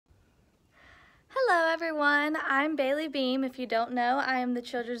everyone, I'm Bailey Beam. If you don't know, I am the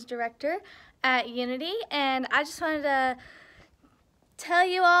Children's Director at Unity, and I just wanted to tell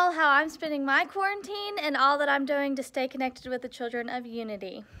you all how I'm spending my quarantine and all that I'm doing to stay connected with the children of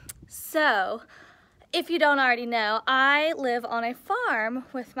Unity. So, if you don't already know, I live on a farm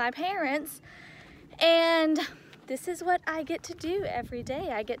with my parents, and this is what I get to do every day.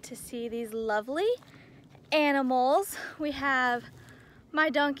 I get to see these lovely animals. We have my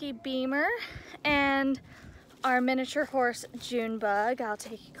donkey Beamer and our miniature horse Junebug. I'll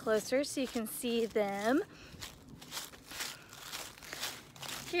take you closer so you can see them.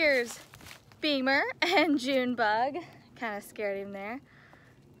 Here's Beamer and Junebug. Kind of scared him there,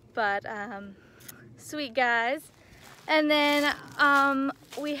 but sweet guys. And then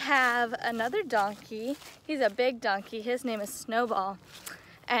we have another donkey. He's a big donkey. His name is Snowball,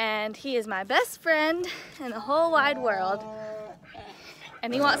 and he is my best friend in the whole wide world.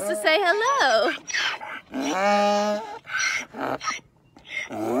 And he wants to say hello.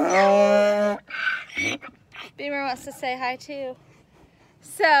 Beamer wants to say hi too.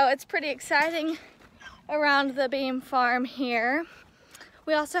 So it's pretty exciting around the Beam farm here.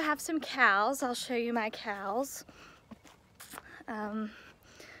 We also have some cows. I'll show you my cows.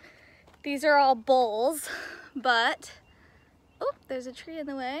 These are all bulls, but, oh, there's a tree in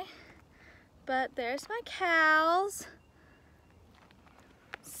the way. But there's my cows.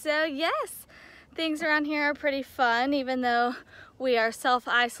 So yes, things around here are pretty fun, even though we are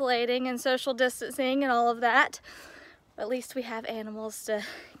self-isolating and social distancing and all of that. At least we have animals to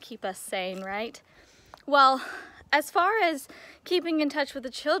keep us sane, right? Well, as far as keeping in touch with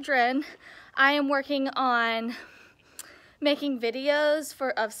the children, I am working on making videos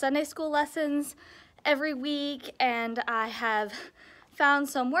of Sunday school lessons every week, and I have found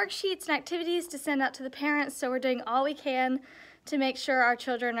some worksheets and activities to send out to the parents, so we're doing all we can to make sure our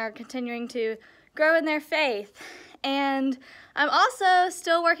children are continuing to grow in their faith. And I'm also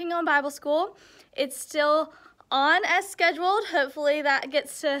still working on Bible school. It's still on as scheduled. Hopefully that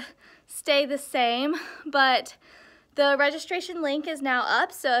gets to stay the same, but the registration link is now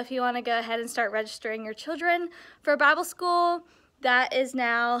up, so if you want to go ahead and start registering your children for Bible school, that is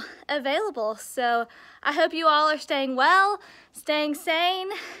now available. So I hope you all are staying well, staying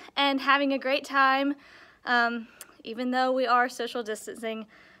sane, and having a great time. Even though we are social distancing,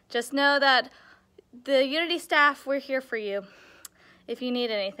 just know that the Unity staff, we're here for you if you need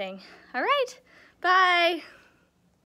anything. All right, bye.